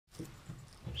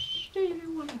Stevie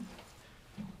Wonder.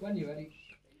 When you're ready.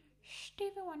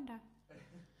 Stevie Wonder.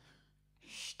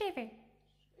 Stevie.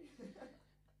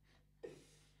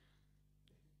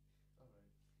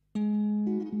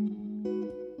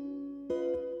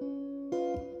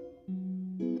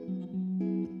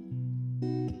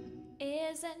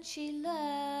 Isn't she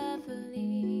lovely?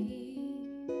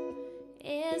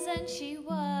 Isn't she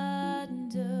wonderful?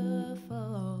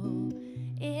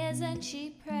 Isn't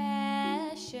she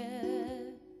precious?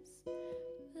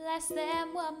 Less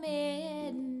than 1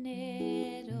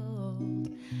 minute old.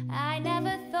 I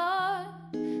never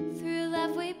thought through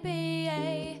love we'd be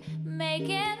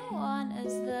making one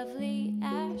as lovely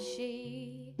as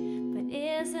she. But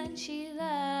isn't she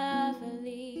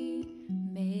lovely?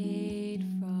 Made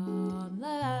from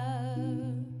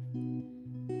love.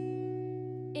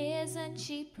 Isn't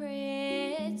she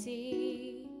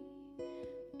pretty?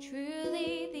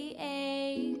 Truly the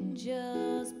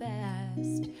angel's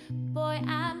best. Boy,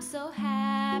 I'm so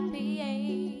happy.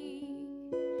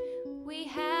 We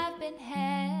have been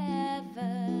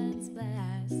heaven's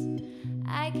blessed.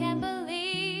 I can't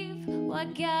believe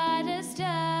what God has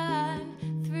done.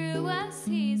 Through us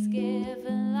He's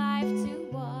given life to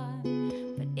one.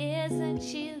 But isn't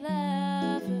she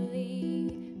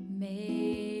lovely?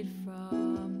 Made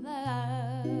from love.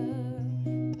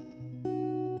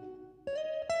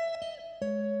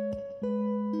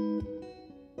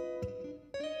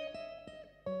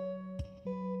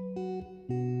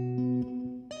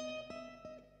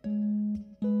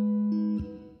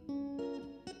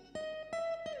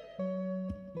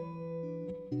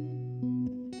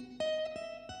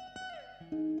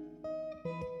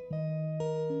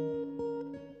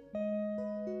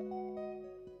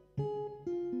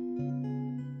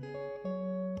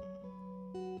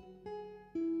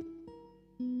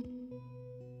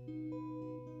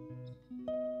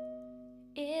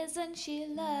 Isn't she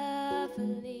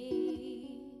lovely?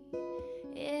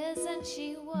 Isn't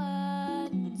she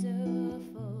wonderful?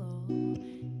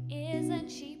 Isn't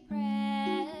she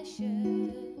precious?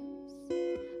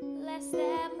 Less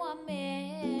than 1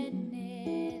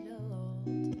 minute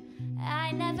old.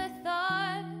 I never